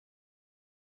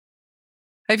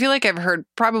I feel like I've heard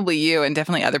probably you and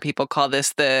definitely other people call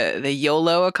this the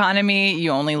YOLO economy.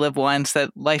 You only live once,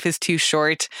 that life is too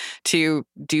short to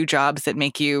do jobs that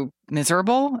make you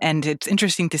miserable. And it's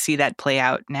interesting to see that play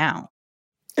out now.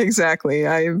 Exactly.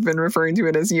 I've been referring to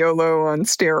it as YOLO on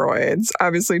steroids.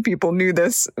 Obviously, people knew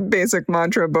this basic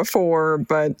mantra before,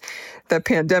 but the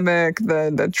pandemic,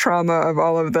 the trauma of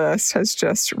all of this has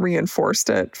just reinforced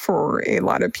it for a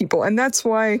lot of people. And that's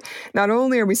why not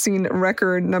only are we seeing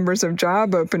record numbers of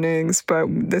job openings, but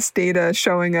this data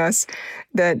showing us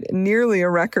that nearly a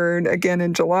record, again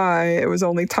in July, it was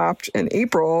only topped in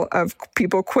April, of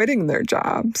people quitting their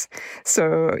jobs.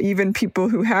 So even people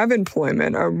who have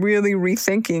employment are really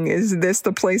rethinking, is this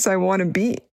the place I want to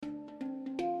be?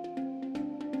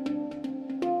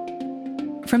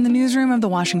 From the newsroom of the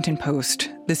Washington Post,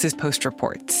 this is Post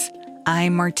Reports.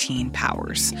 I'm Martine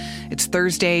Powers. It's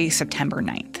Thursday, September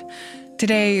 9th.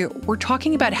 Today, we're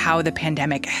talking about how the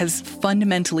pandemic has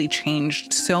fundamentally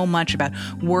changed so much about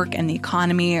work and the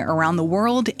economy around the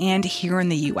world and here in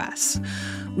the U.S.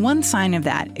 One sign of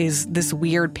that is this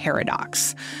weird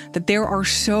paradox that there are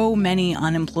so many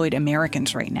unemployed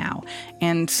Americans right now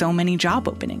and so many job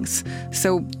openings.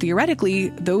 So theoretically,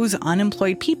 those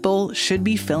unemployed people should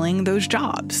be filling those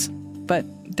jobs, but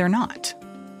they're not.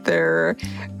 There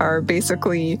are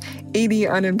basically 80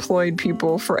 unemployed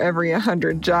people for every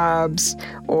 100 jobs,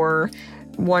 or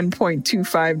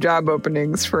 1.25 job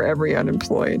openings for every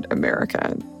unemployed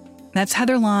American. That's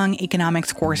Heather Long,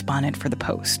 economics correspondent for The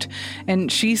Post.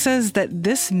 And she says that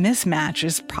this mismatch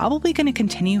is probably going to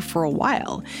continue for a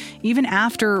while, even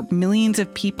after millions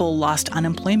of people lost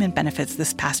unemployment benefits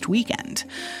this past weekend.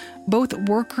 Both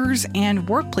workers and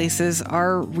workplaces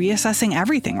are reassessing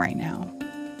everything right now.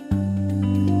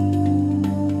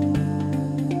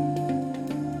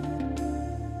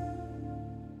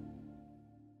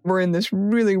 We're in this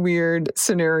really weird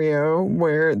scenario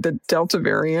where the Delta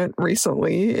variant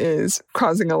recently is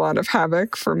causing a lot of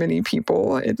havoc for many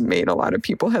people. It made a lot of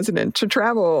people hesitant to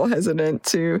travel, hesitant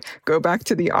to go back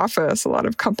to the office. A lot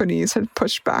of companies had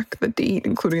pushed back the date,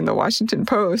 including the Washington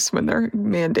Post, when they're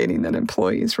mandating that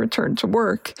employees return to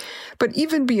work. But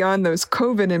even beyond those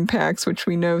COVID impacts, which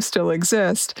we know still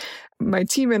exist, my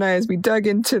team and I, as we dug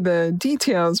into the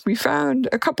details, we found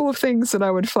a couple of things that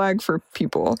I would flag for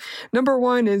people. Number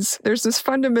one is there's this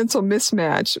fundamental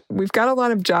mismatch. We've got a lot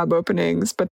of job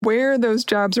openings, but where those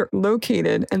jobs are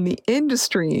located and the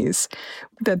industries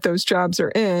that those jobs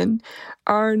are in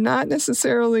are not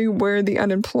necessarily where the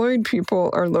unemployed people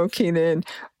are located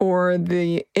or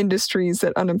the industries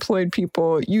that unemployed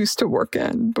people used to work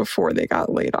in before they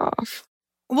got laid off.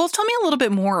 Well, tell me a little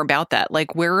bit more about that.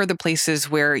 Like, where are the places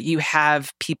where you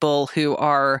have people who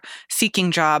are seeking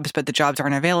jobs, but the jobs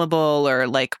aren't available? Or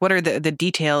like, what are the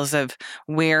details of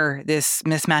where this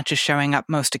mismatch is showing up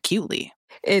most acutely?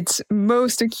 It's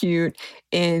most acute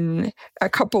in a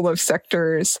couple of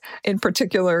sectors, in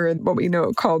particular, what we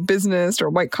know called business or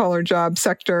white-collar job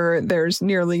sector. There's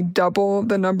nearly double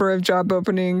the number of job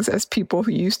openings as people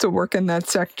who used to work in that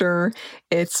sector.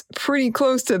 It's pretty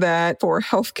close to that for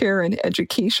healthcare and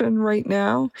education right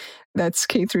now. That's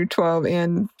K through 12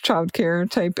 and childcare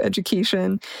type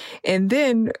education. And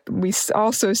then we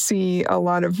also see a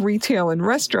lot of retail and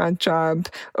restaurant job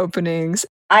openings.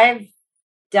 I've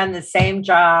done the same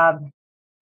job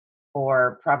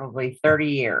for probably 30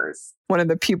 years. One of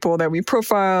the people that we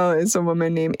profile is a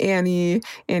woman named Annie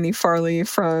Farley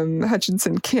from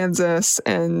Hutchinson, Kansas,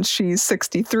 and she's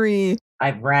 63.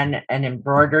 I've run an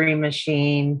embroidery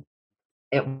machine.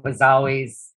 It was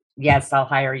always, yes, I'll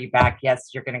hire you back. Yes,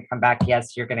 you're going to come back.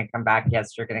 Yes, you're going to come back.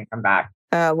 Yes, you're going to come back.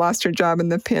 Lost her job in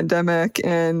the pandemic,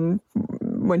 and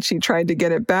when she tried to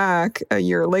get it back a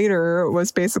year later,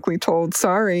 was basically told,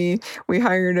 sorry, we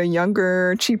hired a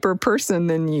younger, cheaper person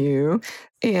than you.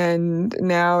 And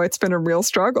now it's been a real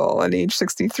struggle at age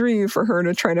 63 for her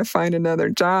to try to find another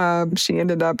job. She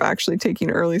ended up actually taking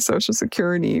early Social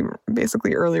Security,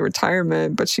 basically early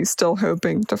retirement, but she's still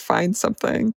hoping to find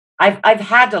something. I've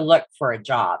had to look for a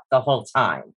job the whole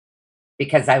time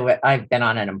because I've been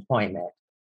on unemployment.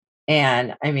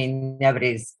 And I mean,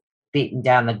 nobody's beaten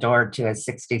down the door to a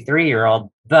 63-year-old,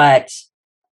 but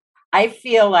I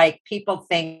feel like people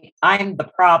think I'm the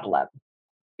problem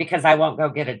because I won't go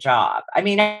get a job. I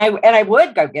mean, I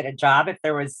would go get a job if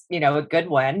there was, a good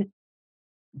one.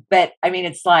 But I mean,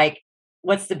 it's like,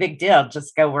 what's the big deal?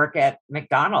 Just go work at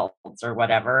McDonald's or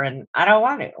whatever. And I don't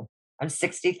want to. I'm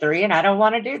 63 and I don't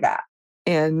want to do that.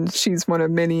 And she's one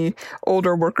of many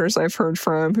older workers I've heard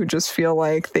from who just feel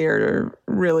like they're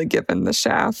really given the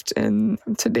shaft in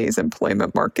today's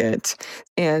employment market.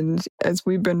 And as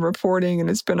we've been reporting and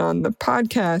has been on the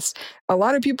podcast, a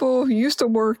lot of people who used to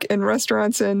work in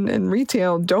restaurants and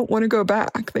retail don't want to go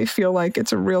back. They feel like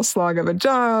it's a real slog of a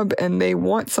job and they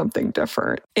want something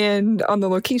different. And on the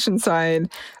location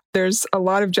side, there's a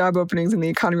lot of job openings in the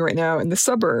economy right now in the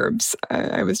suburbs.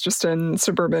 I was just in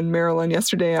suburban Maryland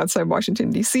yesterday outside Washington,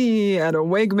 D.C. at a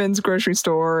Wegmans grocery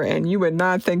store, and you would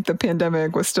not think the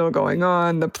pandemic was still going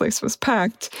on. The place was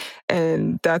packed,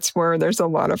 and that's where there's a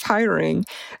lot of hiring.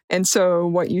 And so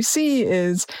what you see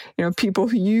is, people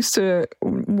who used to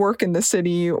work in the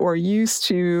city or used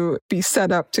to be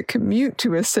set up to commute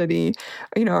to a city,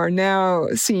 are now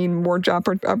seeing more job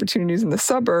opportunities in the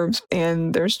suburbs,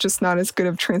 and there's just not as good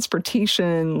of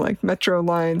transportation like metro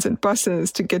lines and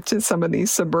buses to get to some of these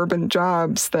suburban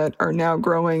jobs that are now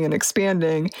growing and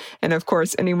expanding. And of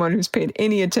course, anyone who's paid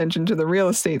any attention to the real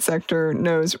estate sector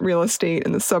knows real estate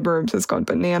in the suburbs has gone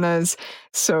bananas.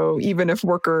 So even if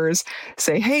workers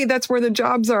say, hey, that's where the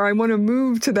jobs are, I want to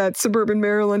move to that suburban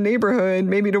Maryland neighborhood,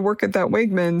 maybe to work at that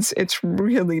Wegmans, it's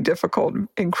really difficult,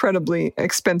 incredibly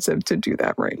expensive to do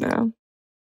that right now.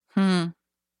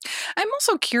 I'm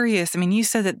also curious. I mean, you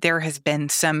said that there has been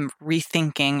some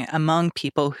rethinking among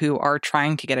people who are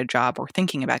trying to get a job or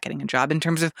thinking about getting a job in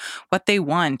terms of what they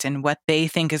want and what they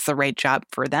think is the right job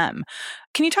for them.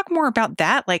 Can you talk more about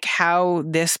that? Like how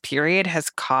this period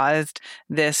has caused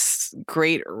this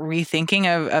great rethinking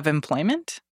of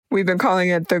employment? We've been calling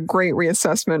it the great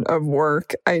reassessment of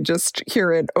work. I just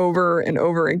hear it over and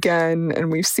over again,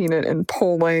 and we've seen it in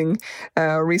polling.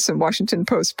 A recent Washington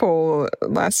Post poll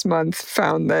last month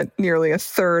found that nearly a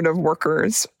third of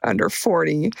workers under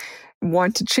 40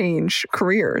 want to change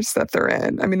careers that they're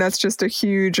in. I mean, that's just a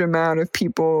huge amount of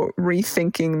people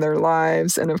rethinking their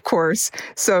lives. And of course,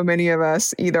 so many of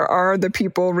us either are the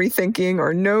people rethinking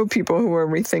or know people who are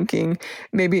rethinking.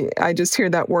 Maybe I just hear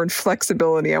that word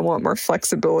flexibility. I want more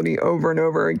flexibility over and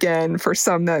over again. For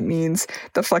some, that means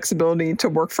the flexibility to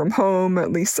work from home,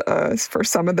 at least for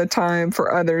some of the time.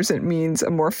 For others, it means a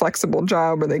more flexible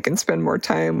job where they can spend more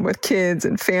time with kids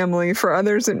and family. For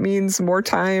others, it means more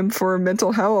time for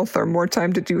mental health or more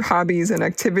time to do hobbies and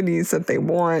activities that they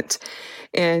want.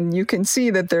 And you can see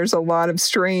that there's a lot of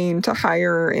strain to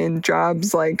hire in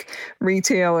jobs like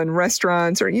retail and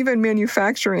restaurants, or even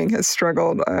manufacturing has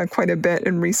struggled quite a bit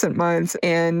in recent months.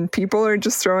 And people are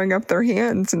just throwing up their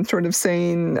hands and sort of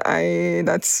saying,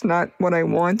 that's not what I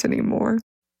want anymore.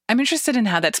 I'm interested in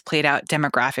how that's played out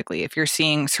demographically. If you're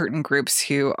seeing certain groups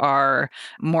who are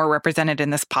more represented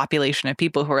in this population of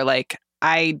people who are like,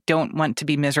 I don't want to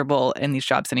be miserable in these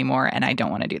jobs anymore, and I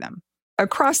don't want to do them.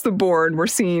 Across the board, we're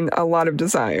seeing a lot of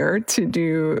desire to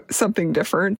do something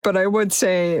different. But I would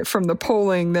say from the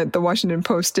polling that the Washington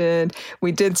Post did,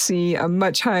 we did see a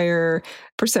much higher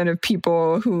percent of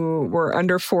people who were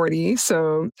under 40.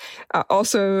 So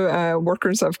also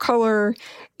workers of color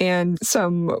and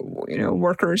some,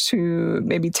 workers who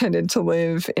maybe tended to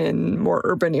live in more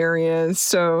urban areas.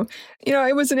 So,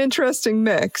 it was an interesting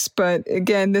mix. But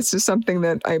again, this is something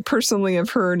that I personally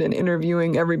have heard in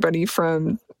interviewing everybody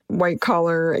from white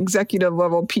collar executive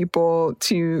level people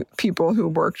to people who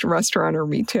worked restaurant or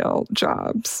retail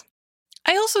jobs.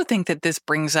 I also think that this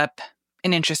brings up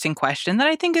an interesting question that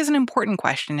I think is an important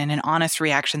question and an honest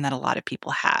reaction that a lot of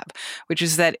people have, which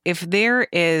is that if there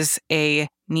is a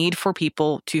need for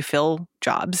people to fill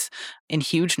jobs in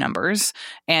huge numbers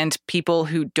and people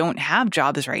who don't have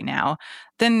jobs right now,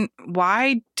 then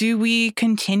why do we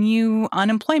continue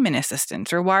unemployment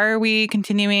assistance? Or why are we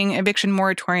continuing eviction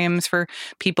moratoriums for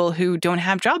people who don't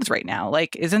have jobs right now?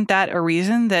 Like, isn't that a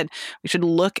reason that we should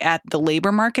look at the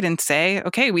labor market and say,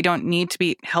 okay, we don't need to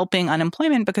be helping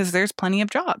unemployment because there's plenty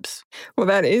of jobs? Well,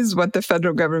 that is what the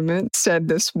federal government said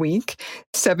this week.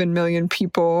 7 million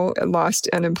people lost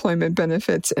unemployment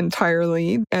benefits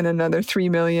entirely, and another 3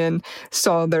 million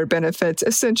saw their benefits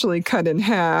essentially cut in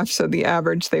half. So the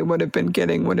average they would have been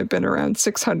getting would have been around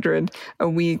 $600 a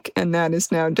week, and that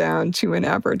is now down to an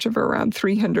average of around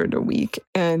 $300 a week.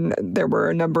 And there were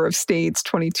a number of states,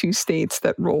 22 states,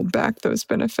 that rolled back those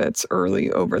benefits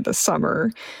early over the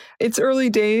summer. It's early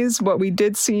days. What we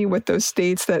did see with those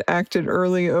states that acted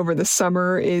early over the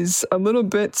summer is a little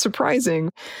bit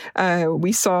surprising.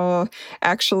 We saw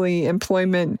actually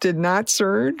employment did not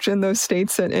surge in those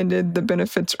states that ended the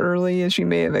benefits early, as you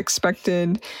may have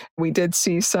expected. We did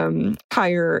see some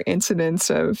higher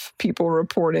incidents of people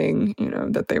reporting,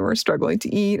 that they were struggling to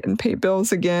eat and pay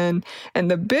bills again. And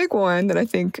the big one that I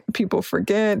think people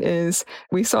forget is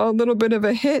we saw a little bit of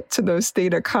a hit to those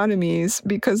state economies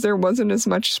because there wasn't as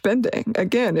much spending.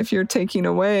 Again, if you're taking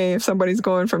away, if somebody's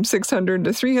going from $600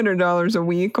 to $300 a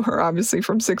week, or obviously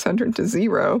from $600 to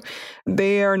zero,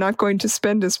 they are not going to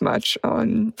spend as much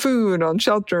on food, on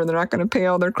shelter. They're not going to pay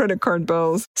all their credit card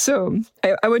bills. So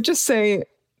I would just say,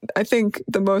 I think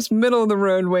the most middle of the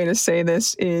road way to say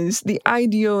this is the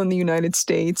ideal in the United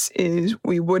States is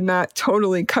we would not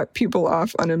totally cut people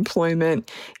off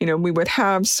unemployment. We would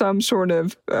have some sort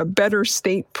of a better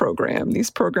state program.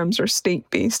 These programs are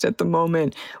state-based at the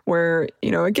moment where,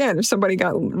 again, if somebody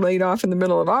got laid off in the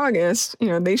middle of August,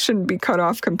 they shouldn't be cut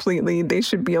off completely. They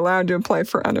should be allowed to apply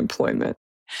for unemployment.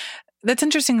 That's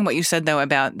interesting what you said, though,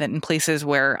 about that in places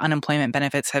where unemployment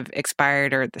benefits have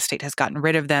expired or the state has gotten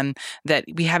rid of them, that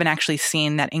we haven't actually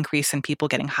seen that increase in people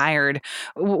getting hired.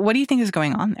 What do you think is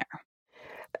going on there?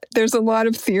 There's a lot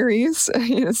of theories.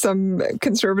 Some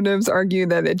conservatives argue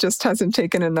that it just hasn't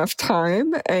taken enough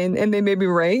time, and they may be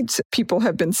right. People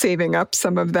have been saving up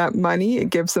some of that money. It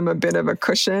gives them a bit of a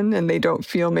cushion, and they don't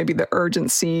feel maybe the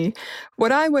urgency.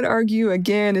 What I would argue,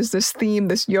 again, is this theme,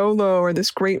 this YOLO or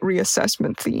this great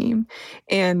reassessment theme.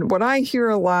 And what I hear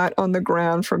a lot on the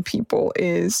ground from people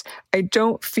is, I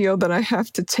don't feel that I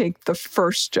have to take the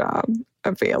first job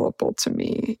available to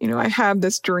me. I have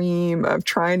this dream of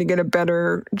trying to get a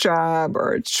better job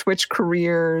or switch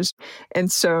careers.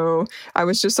 And so I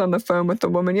was just on the phone with a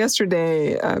woman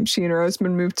yesterday. She and her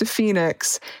husband moved to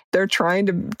Phoenix. They're trying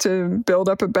to build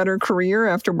up a better career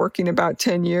after working about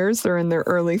 10 years. They're in their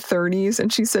early 30s.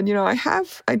 And she said,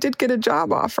 I did get a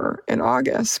job offer in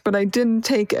August, but I didn't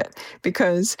take it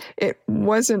because it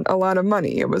wasn't a lot of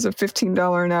money. It was a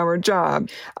 $15 an hour job.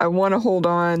 I want to hold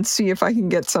on, see if I can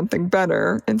get something better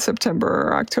in September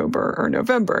or October or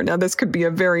November. Now, this could be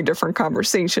a very different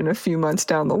conversation a few months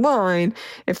down the line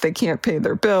if they can't pay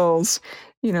their bills,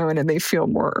 and they feel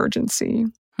more urgency.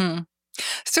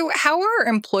 So how are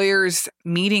employers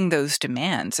meeting those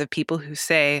demands of people who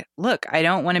say, look, I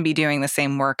don't want to be doing the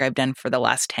same work I've done for the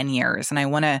last 10 years, and I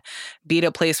want to be at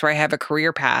a place where I have a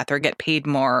career path or get paid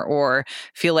more or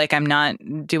feel like I'm not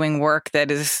doing work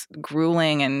that is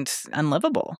grueling and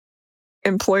unlivable?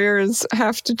 Employers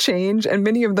have to change, and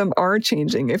many of them are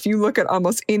changing. If you look at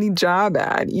almost any job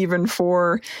ad, even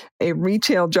for a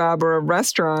retail job or a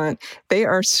restaurant, they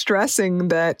are stressing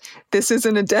that this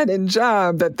isn't a dead-end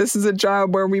job, that this is a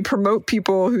job where we promote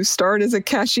people who start as a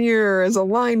cashier, as a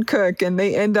line cook, and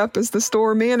they end up as the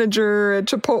store manager at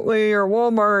Chipotle or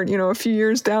Walmart, a few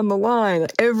years down the line.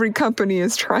 Every company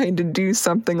is trying to do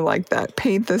something like that,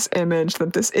 paint this image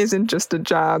that this isn't just a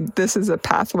job, this is a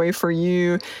pathway for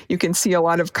you. You can see a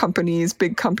lot of companies,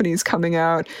 big companies coming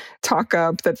out, talk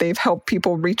up that they've helped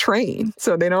people retrain.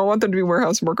 So they don't want them to be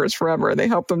warehouse workers forever. They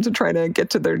help them to try to get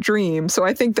to their dream. So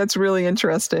I think that's really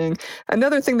interesting.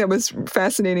 Another thing that was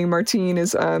fascinating, Martine,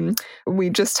 is we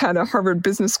just had a Harvard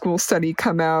Business School study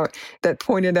come out that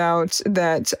pointed out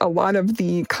that a lot of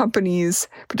the companies,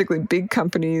 particularly big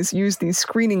companies, use these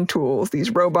screening tools,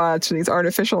 these robots, these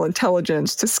artificial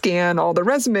intelligence to scan all the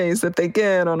resumes that they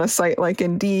get on a site like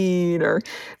Indeed or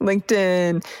LinkedIn.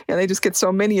 And they just get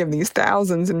so many of these,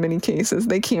 thousands in many cases,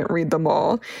 they can't read them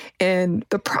all. And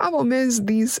the problem is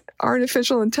these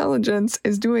artificial intelligence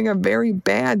is doing a very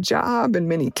bad job in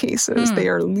many cases. They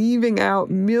are leaving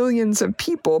out millions of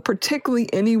people, particularly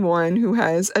anyone who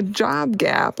has a job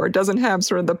gap or doesn't have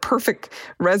sort of the perfect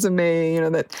resume,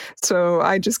 so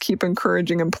I just keep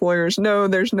encouraging employers, no,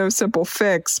 there's no simple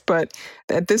fix, but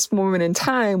at this moment in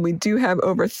time, we do have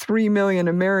over 3 million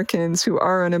Americans who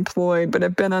are unemployed, but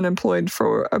have been unemployed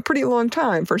for a pretty long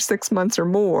time, for 6 months or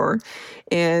more.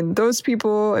 And those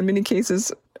people, in many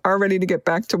cases, are ready to get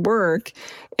back to work,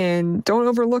 and don't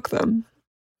overlook them.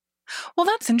 Well,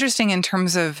 that's interesting in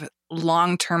terms of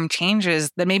long-term changes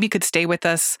that maybe could stay with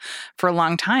us for a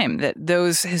long time, that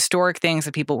those historic things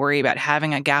that people worry about,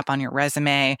 having a gap on your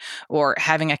resume or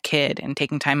having a kid and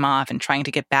taking time off and trying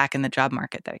to get back in the job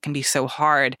market, that it can be so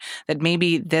hard, that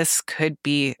maybe this could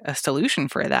be a solution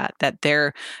for that, that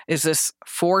there is this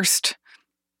forced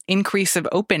increase of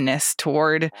openness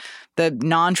toward the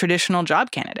non-traditional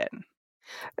job candidate.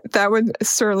 That would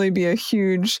certainly be a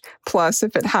huge plus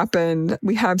if it happened.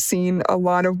 We have seen a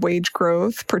lot of wage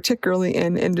growth, particularly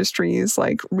in industries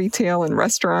like retail and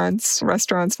restaurants.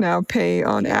 Restaurants now pay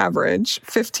on average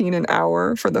 $15 an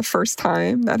hour for the first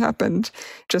time. That happened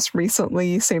just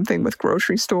recently. Same thing with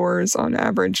grocery stores, on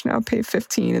average now pay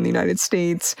 $15 in the United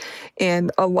States.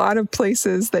 And a lot of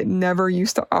places that never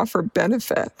used to offer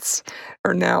benefits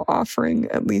are now offering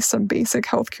at least some basic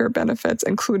healthcare benefits,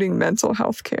 including mental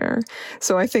health care.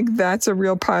 So I think that's a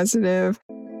real positive.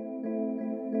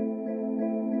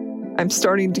 I'm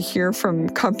starting to hear from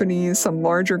companies, some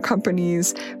larger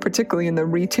companies, particularly in the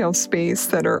retail space,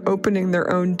 that are opening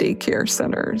their own daycare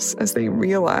centers as they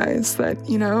realize that,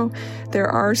 there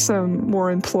are some more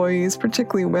employees,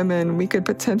 particularly women, we could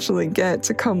potentially get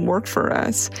to come work for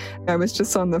us. I was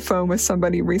just on the phone with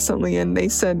somebody recently, and they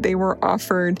said they were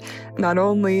offered not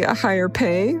only a higher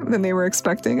pay than they were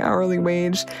expecting, hourly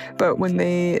wage, but when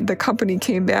the company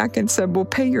came back and said, we'll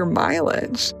pay your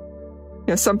mileage.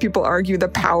 Some people argue the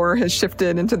power has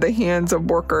shifted into the hands of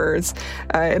workers.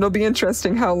 It'll be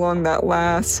interesting how long that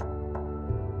lasts.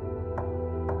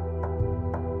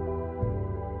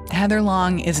 Heather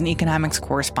Long is an economics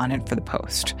correspondent for The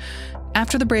Post.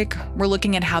 After the break, we're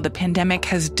looking at how the pandemic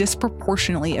has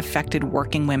disproportionately affected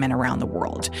working women around the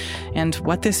world and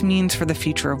what this means for the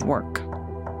future of work.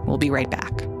 We'll be right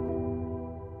back.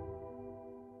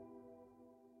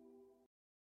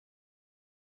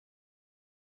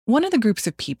 One of the groups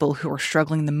of people who are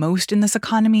struggling the most in this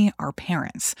economy are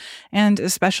parents, and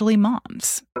especially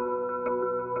moms.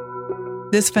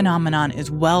 This phenomenon is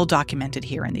well documented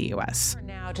here in the U.S.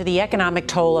 Now to the economic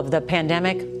toll of the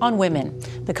pandemic on women.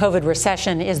 The COVID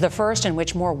recession is the first in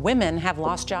which more women have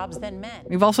lost jobs than men.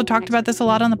 We've also talked about this a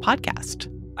lot on the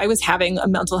podcast. I was having a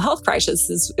mental health crisis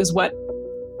is what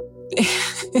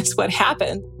is what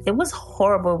happened. It was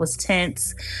horrible. It was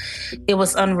tense. It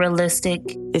was unrealistic.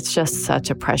 It's just such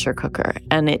a pressure cooker.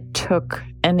 And it took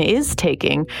and is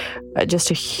taking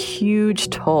just a huge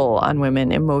toll on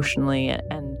women emotionally.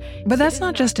 But that's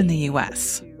not just in the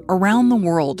U.S. Around the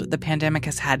world, the pandemic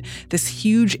has had this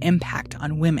huge impact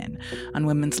on women, on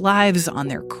women's lives, on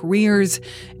their careers,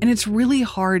 and it's really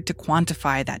hard to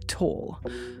quantify that toll.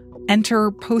 Enter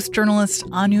Post journalists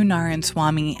Anu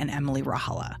Narayanswamy and Emily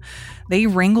Rahala. They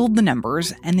wrangled the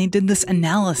numbers and they did this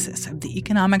analysis of the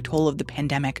economic toll of the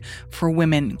pandemic for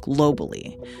women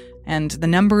globally. And the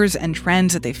numbers and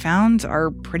trends that they found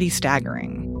are pretty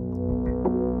staggering.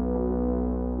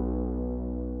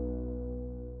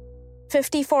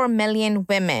 54 million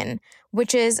women,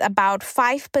 which is about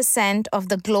 5% of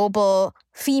the global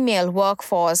female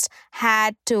workforce,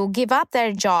 had to give up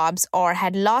their jobs or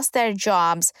had lost their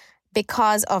jobs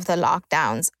because of the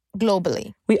lockdowns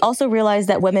globally. We also realized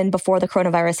that women before the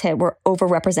coronavirus hit were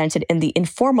overrepresented in the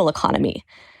informal economy,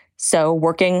 so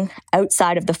working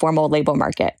outside of the formal labor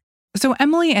market. So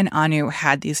Emily and Anu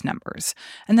had these numbers.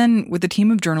 And then with a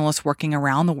team of journalists working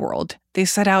around the world, they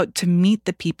set out to meet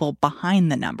the people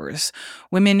behind the numbers,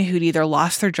 women who'd either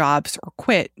lost their jobs or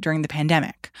quit during the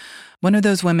pandemic. One of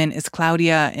those women is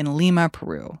Claudia in Lima,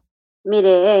 Peru.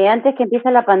 Mire, antes que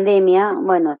empiece la pandemia,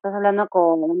 estás hablando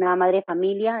con una madre de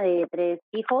familia de 3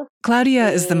 hijos. Claudia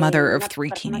is the mother of 3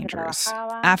 teenagers.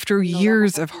 After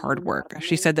years of hard work,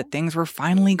 she said that things were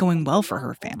finally going well for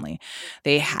her family.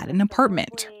 They had an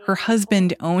apartment. Her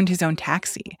husband owned his own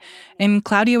taxi. And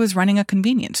Claudia was running a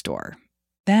convenience store.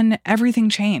 Then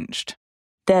everything changed.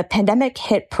 The pandemic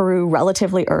hit Peru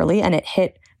relatively early, and it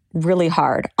hit really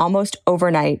hard, almost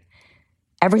overnight.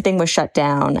 Everything was shut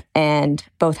down, and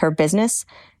both her business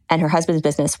and her husband's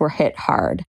business were hit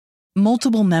hard.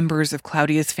 Multiple members of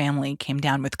Claudia's family came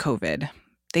down with COVID.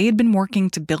 They had been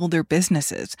working to build their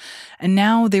businesses, and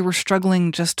now they were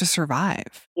struggling just to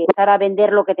survive. She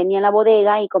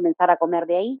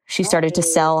started to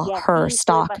sell her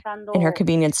stock in her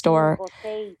convenience store.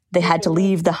 They had to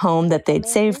leave the home that they'd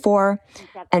saved for,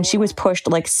 and she was pushed,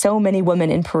 like so many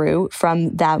women in Peru,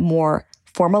 from that more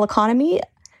formal economy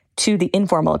to the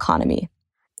informal economy.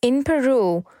 In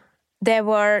Peru, there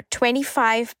were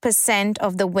 25%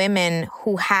 of the women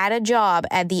who had a job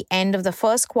at the end of the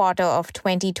first quarter of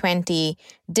 2020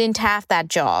 didn't have that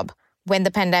job when the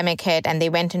pandemic hit and they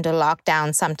went into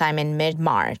lockdown sometime in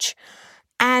mid-March.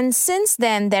 And since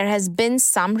then, there has been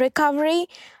some recovery,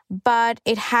 but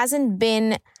it hasn't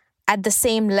been at the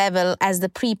same level as the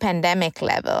pre-pandemic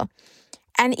level.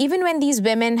 And even when these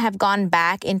women have gone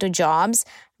back into jobs,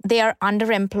 they are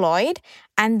underemployed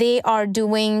and they are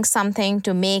doing something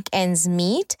to make ends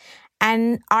meet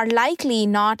and are likely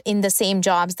not in the same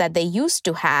jobs that they used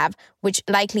to have, which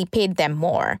likely paid them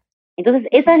more. Entonces,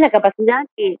 esa es la capacidad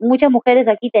que muchas mujeres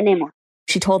aquí tenemos.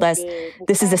 She told us,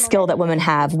 this is a skill that women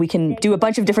have. We can do a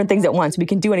bunch of different things at once. We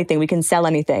can do anything. We can sell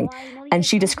anything. And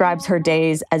she describes her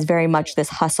days as very much this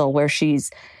hustle where she's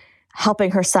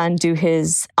helping her son do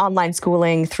his online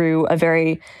schooling through a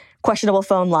very questionable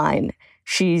phone line.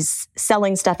 She's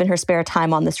selling stuff in her spare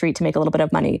time on the street to make a little bit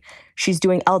of money. She's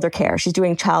doing elder care. She's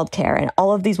doing childcare. And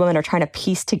all of these women are trying to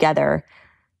piece together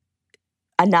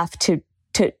enough to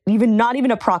even not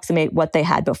even approximate what they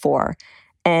had before.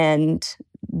 And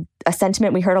a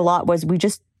sentiment we heard a lot was,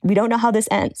 we don't know how this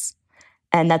ends.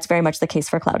 And that's very much the case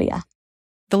for Claudia.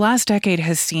 The last decade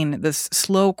has seen this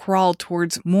slow crawl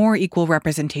towards more equal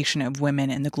representation of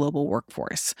women in the global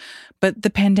workforce. But the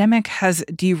pandemic has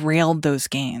derailed those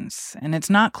gains, and it's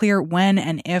not clear when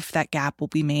and if that gap will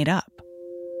be made up.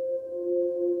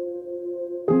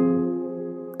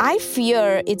 I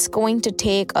fear it's going to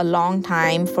take a long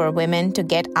time for women to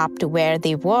get up to where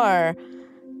they were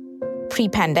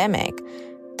pre-pandemic.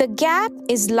 The gap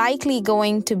is likely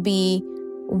going to be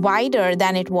wider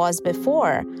than it was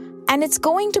before, and it's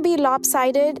going to be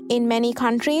lopsided in many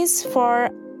countries for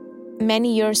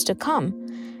many years to come.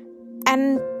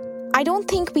 And I don't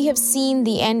think we have seen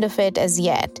the end of it as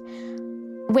yet.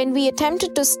 When we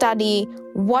attempted to study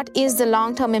what is the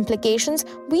long-term implications,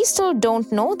 we still don't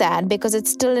know that because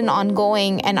it's still an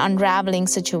ongoing and unraveling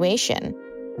situation.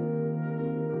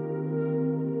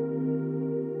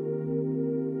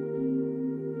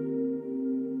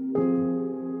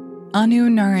 Anu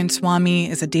Narayanswamy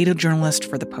is a data journalist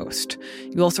for The Post.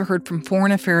 You also heard from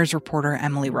Foreign Affairs reporter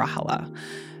Emily Rahala.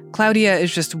 Claudia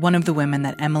is just one of the women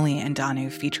that Emily and Anu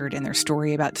featured in their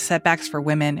story about setbacks for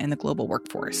women in the global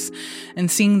workforce. And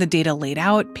seeing the data laid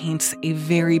out paints a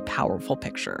very powerful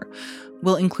picture.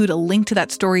 We'll include a link to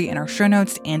that story in our show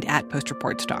notes and at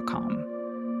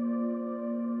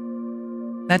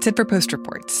postreports.com. That's it for Post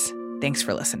Reports. Thanks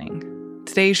for listening.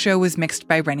 Today's show was mixed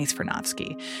by Rennie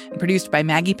Svirnovsky and produced by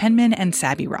Maggie Penman and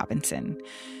Sabby Robinson.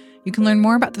 You can learn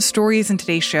more about the stories in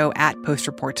today's show at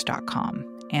postreports.com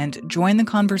and join the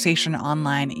conversation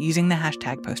online using the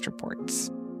hashtag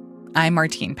postreports. I'm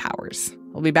Martine Powers.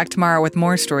 We'll be back tomorrow with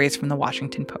more stories from the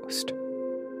Washington Post.